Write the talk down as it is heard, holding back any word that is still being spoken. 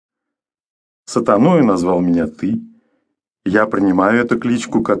Сатаною назвал меня ты. Я принимаю эту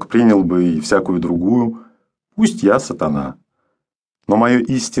кличку, как принял бы и всякую другую. Пусть я сатана. Но мое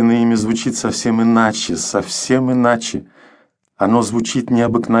истинное имя звучит совсем иначе, совсем иначе. Оно звучит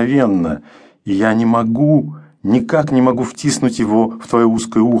необыкновенно, и я никак не могу втиснуть его в твое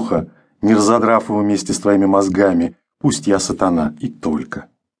узкое ухо, не разодрав его вместе с твоими мозгами. Пусть я сатана, и только.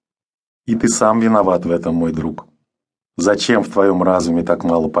 И ты сам виноват в этом, мой друг. Зачем в твоем разуме так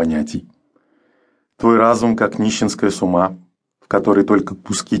мало понятий? Твой разум, как нищенская сума, в которой только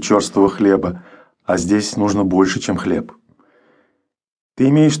куски черствого хлеба, а здесь нужно больше, чем хлеб. Ты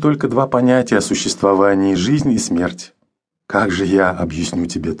имеешь только два понятия о существовании: жизнь и смерть. Как же я объясню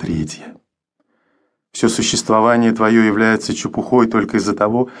тебе третье? Все существование твое является чепухой только из-за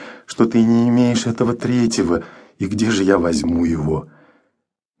того, что ты не имеешь этого третьего, и где же я возьму его?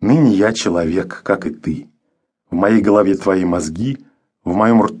 Ныне я человек, как и ты. В моей голове твои мозги, в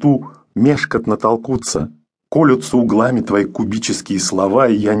моем рту мешкотно толкутся, колются углами твои кубические слова,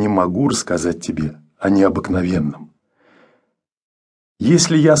 и я не могу рассказать тебе о необыкновенном.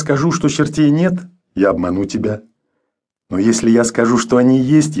 Если я скажу, что чертей нет, я обману тебя. Но если я скажу, что они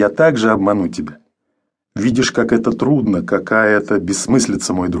есть, я также обману тебя. Видишь, как это трудно, какая это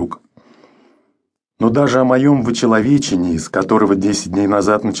бессмыслица, мой друг. Но даже о моем вычеловечении, с которого 10 дней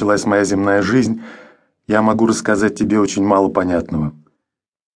назад началась моя земная жизнь, я могу рассказать тебе очень мало понятного.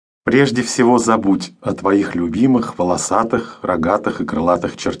 Прежде всего забудь о твоих любимых, волосатых, рогатых и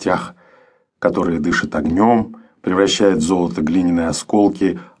крылатых чертях, которые дышат огнем, превращают в золото глиняные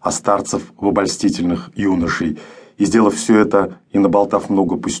осколки, а старцев в обольстительных юношей, и, сделав все это и наболтав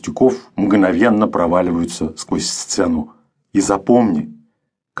много пустяков, мгновенно проваливаются сквозь сцену. И запомни,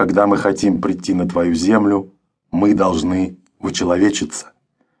 когда мы хотим прийти на твою землю, мы должны вычеловечиться.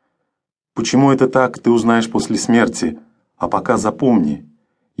 Почему это так, ты узнаешь после смерти, а пока запомни,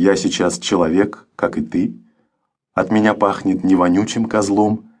 я сейчас человек, как и ты. От меня пахнет не вонючим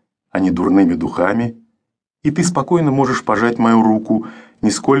козлом, а не дурными духами, и ты спокойно можешь пожать мою руку,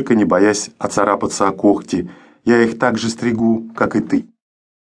 нисколько не боясь оцарапаться о когти. Я их так же стригу, как и ты.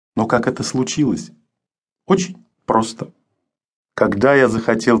 Но как это случилось? Очень просто. Когда я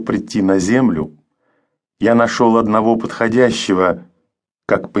захотел прийти на землю, я нашел одного подходящего,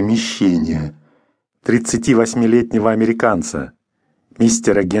 как помещение, 38-летнего американца,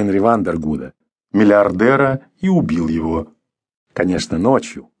 мистера Генри Вандергуда, миллиардера, и убил его. Конечно,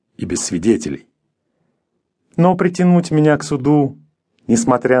 ночью и без свидетелей. Но притянуть меня к суду,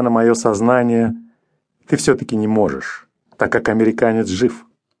 несмотря на мое сознание, ты все-таки не можешь, так как американец жив.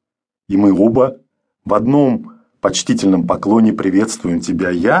 И мы оба в одном почтительном поклоне приветствуем тебя,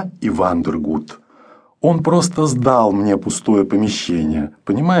 я и Вандергуд. Он просто сдал мне пустое помещение,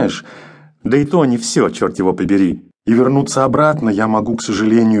 понимаешь? Да и то не все, черт его побери. И вернуться обратно я могу, к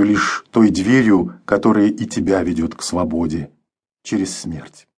сожалению, лишь той дверью, которая и тебя ведет к свободе через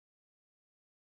смерть.